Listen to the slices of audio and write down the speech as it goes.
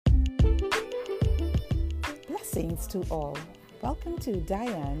Blessings to all. Welcome to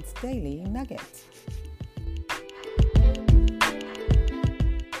Diane's Daily Nugget.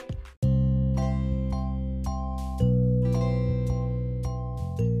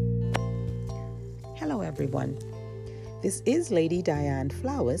 Hello everyone. This is Lady Diane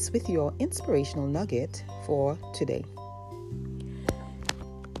Flowers with your inspirational nugget for today.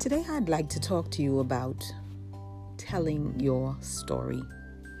 Today I'd like to talk to you about telling your story.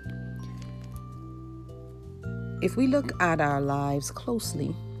 If we look at our lives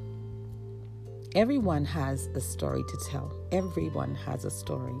closely, everyone has a story to tell. Everyone has a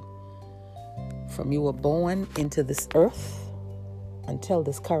story. From you were born into this earth until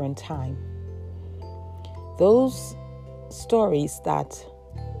this current time. Those stories that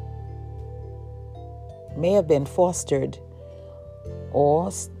may have been fostered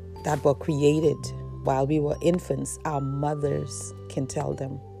or that were created while we were infants, our mothers can tell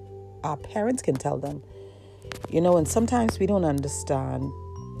them. Our parents can tell them. And sometimes we don't understand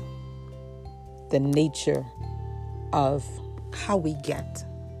the nature of how we get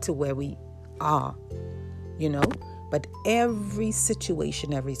to where we are, But every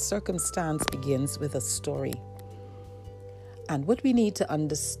situation, every circumstance begins with a story. And what we need to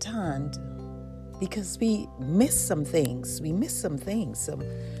understand, because we miss some things, some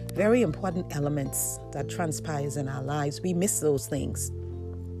very important elements that transpires in our lives, we miss those things.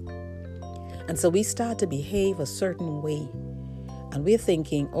 And so we start to behave a certain way. And we're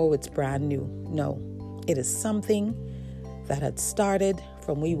thinking, it's brand new. No, it is something that had started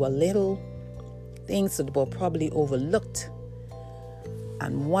from we were little, things that were probably overlooked.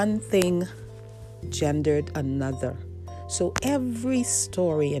 And one thing gendered another. So every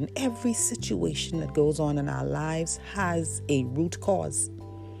story and every situation that goes on in our lives has a root cause.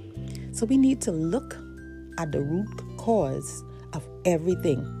 So we need to look at the root cause of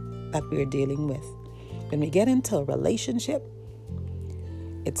everything that we're dealing with. When we get into a relationship,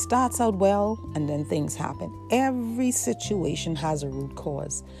 it starts out well and then things happen. Every situation has a root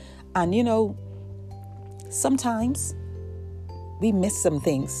cause. And sometimes we miss some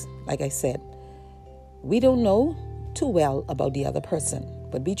things. Like I said, we don't know too well about the other person,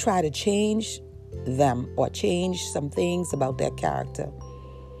 but we try to change them or change some things about their character.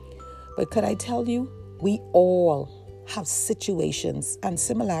 But could I tell you, we all have situations and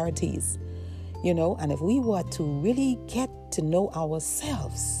similarities, and if we were to really get to know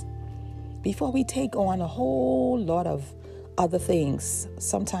ourselves before we take on a whole lot of other things,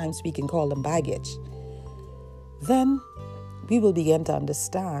 sometimes we can call them baggage, then we will begin to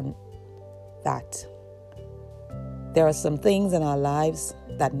understand that there are some things in our lives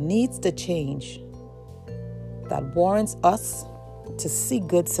that needs to change, that warrants us to see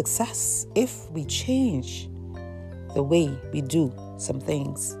good success if we change the way we do some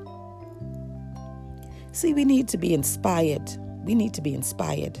things. See, we need to be inspired.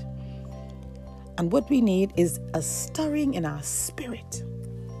 And what we need is a stirring in our spirit,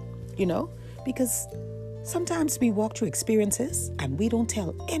 because sometimes we walk through experiences and we don't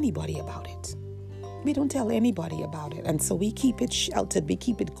tell anybody about it. And so we keep it sheltered, we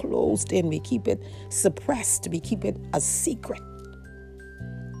keep it closed in, we keep it suppressed, we keep it a secret.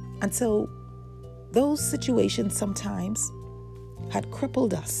 And so those situations sometimes had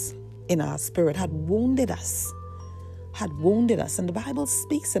crippled us in our spirit, had wounded us. And the Bible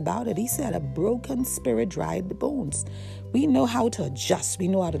speaks about it. He said, a broken spirit dried the bones. We know how to adjust. We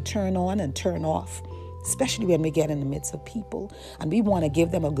know how to turn on and turn off, especially when we get in the midst of people. And we want to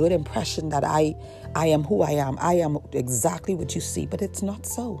give them a good impression that I am who I am. I am exactly what you see. But it's not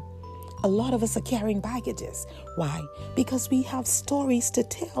so. A lot of us are carrying baggages. Why? Because we have stories to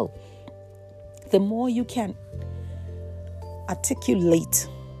tell. The more you can articulate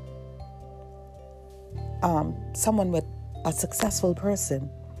someone with a successful person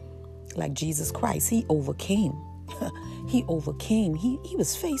like Jesus Christ, he overcame. He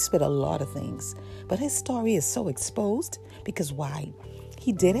was faced with a lot of things. But his story is so exposed because why?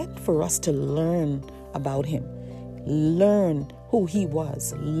 He did it for us to learn about him. Learn who he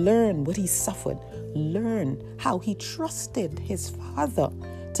was. Learn what he suffered. Learn how he trusted his Father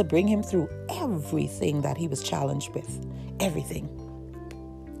to bring him through everything that he was challenged with. Everything.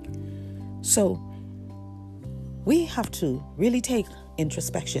 So we have to really take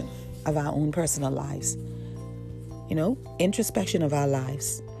introspection of our own personal lives. Introspection of our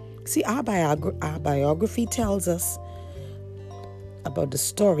lives. See, our biography tells us about the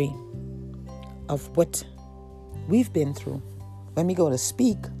story of what we've been through. When we go to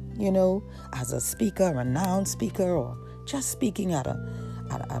speak, as a speaker, a renowned speaker, or just speaking at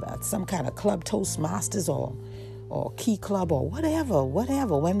some kind of club Toastmasters or or Key Club or whatever,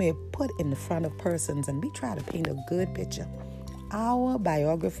 when we're put in the front of persons and we try to paint a good picture, our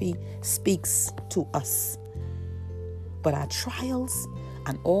biography speaks to us. But our trials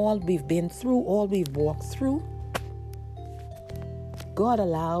and all we've been through, all we've walked through, God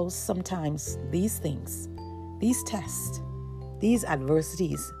allows sometimes these things, these tests, these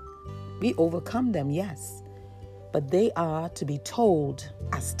adversities. We overcome them, yes, but they are to be told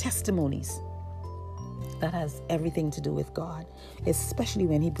as testimonies. That has everything to do with God, especially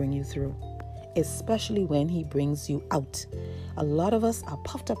when He brings you through, especially when He brings you out. A lot of us are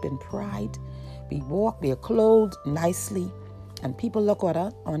puffed up in pride. We are clothed nicely, and people look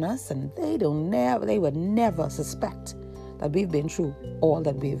on us, and they would never suspect that we've been through all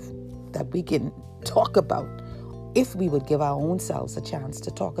that we can talk about, if we would give our own selves a chance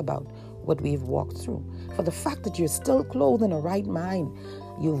to talk about what we've walked through. For the fact that you're still clothed in a right mind,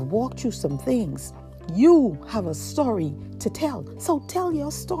 you've walked through some things. You have a story to tell. So tell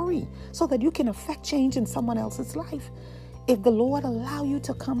your story so that you can affect change in someone else's life. If the Lord allow you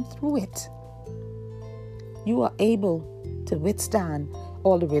to come through it, you are able to withstand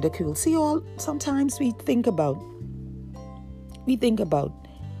all the ridicule. Sometimes we think about,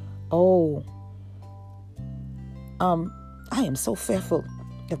 I am so fearful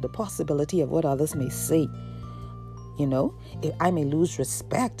of the possibility of what others may say. If I may lose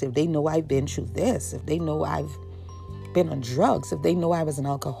respect, if they know I've been through this, if they know I've been on drugs, if they know I was an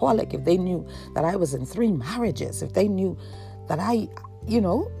alcoholic, if they knew that I was in 3 marriages, if they knew that I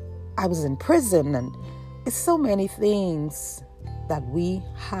was in prison, and it's so many things that we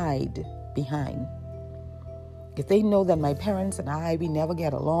hide behind. If they know that my parents and we never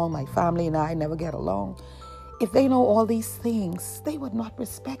get along, my family and I never get along, if they know all these things, they would not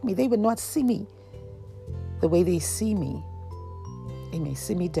respect me. They would not see me the way they see me. They may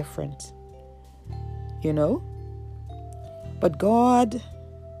see me different, But God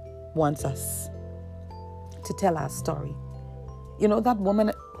wants us to tell our story. That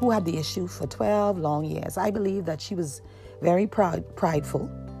woman who had the issue for 12 long years, I believe that she was very prideful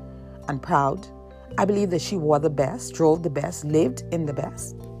and proud. I believe that she wore the best, drove the best, lived in the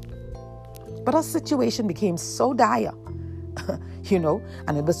best. But her situation became so dire,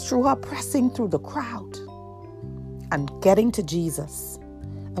 and it was through her pressing through the crowd and getting to Jesus.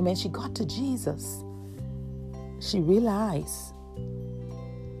 And when she got to Jesus, she realized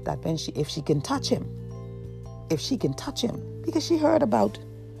that if she can touch him, because she heard about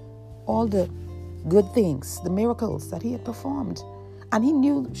all the good things, the miracles that he had performed.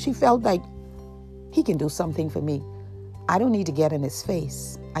 And she felt like, he can do something for me. I don't need to get in his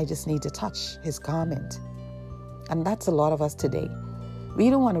face. I just need to touch his garment. And that's a lot of us today. We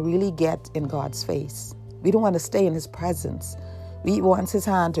don't want to really get in God's face. We don't want to stay in his presence. We want his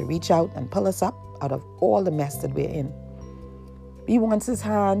hand to reach out and pull us up out of all the mess that we're in. We want his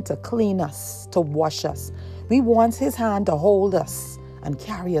hand to clean us, to wash us. We want his hand to hold us and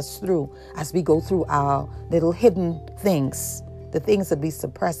carry us through as we go through our little hidden things, the things that we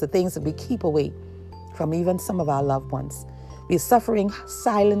suppress, the things that we keep away from even some of our loved ones. We're suffering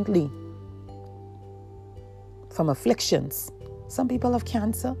silently from afflictions. Some people have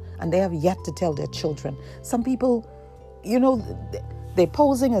cancer and they have yet to tell their children. Some people, they're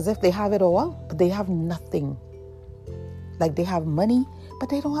posing as if they have it all, but they have nothing. Like they have money, but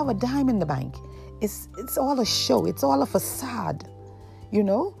they don't have a dime in the bank. It's all a show. It's all a facade.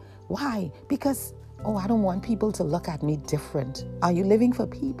 Why? Because, I don't want people to look at me different. Are you living for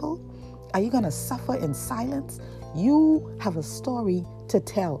people? Are you going to suffer in silence? You have a story to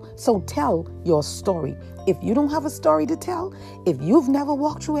tell. So tell your story. If you don't have a story to tell, if you've never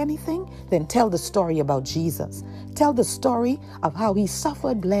walked through anything, then tell the story about Jesus. Tell the story of how he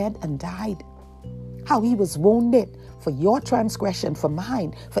suffered, bled, and died. How he was wounded for your transgression, for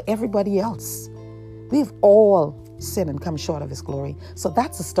mine, for everybody else. We've all sinned and come short of his glory. So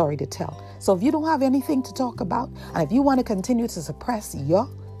that's a story to tell. So if you don't have anything to talk about, and if you want to continue to suppress your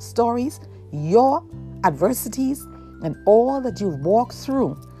stories, your adversities, and all that you've walked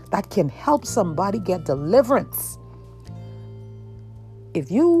through that can help somebody get deliverance, if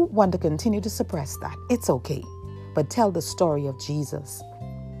you want to continue to suppress that, it's okay. But tell the story of Jesus.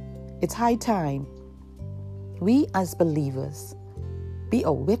 It's high time we as believers be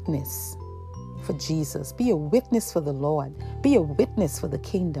a witness for Jesus. Be a witness for the Lord. Be a witness for the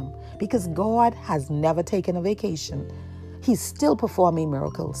kingdom. Because God has never taken a vacation. He's still performing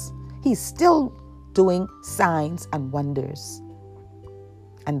miracles. He's still doing signs and wonders.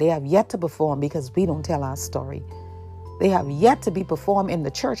 And they have yet to perform because we don't tell our story. They have yet to be performed in the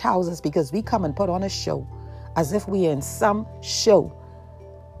church houses because we come and put on a show as if we are in some show.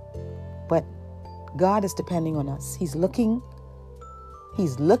 But God is depending on us. He's looking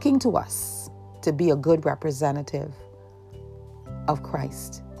to us to be a good representative of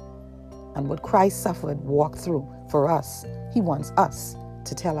Christ. And what Christ suffered, walked through for us, he wants us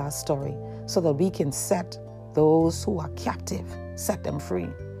to tell our story so that we can set those who are captive, set them free.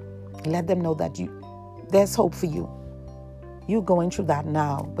 Let them know that there's hope for you. You're going through that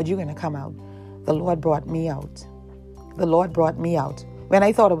now, but you're going to come out. The Lord brought me out. The Lord brought me out. When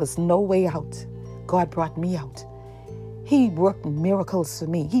I thought there was no way out, God brought me out. He worked miracles for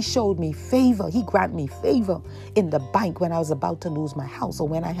me. He showed me favor. He granted me favor in the bank when I was about to lose my house, or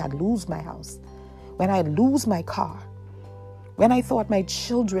when I had lose my house, when I lose my car, when I thought my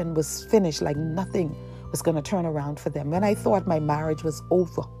children was finished, like nothing was going to turn around for them, when I thought my marriage was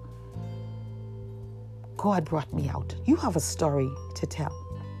over. God brought me out. You have a story to tell.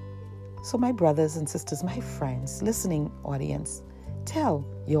 So my brothers and sisters, my friends, listening audience, tell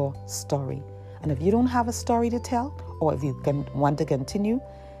your story. And if you don't have a story to tell, or if you want to continue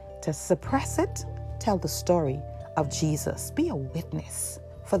to suppress it, tell the story of Jesus. Be a witness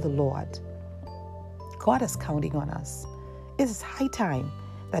for the Lord. God is counting on us. It is high time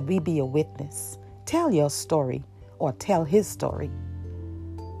that we be a witness. Tell your story, or tell his story.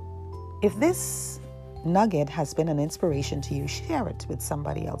 If this nugget has been an inspiration to you, share it with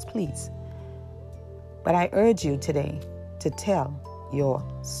somebody else, please. But I urge you today to tell your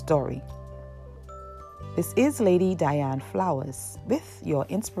story. This is Lady Diane Flowers with your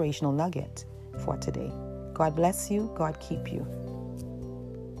inspirational nugget for today. God bless you. God keep you.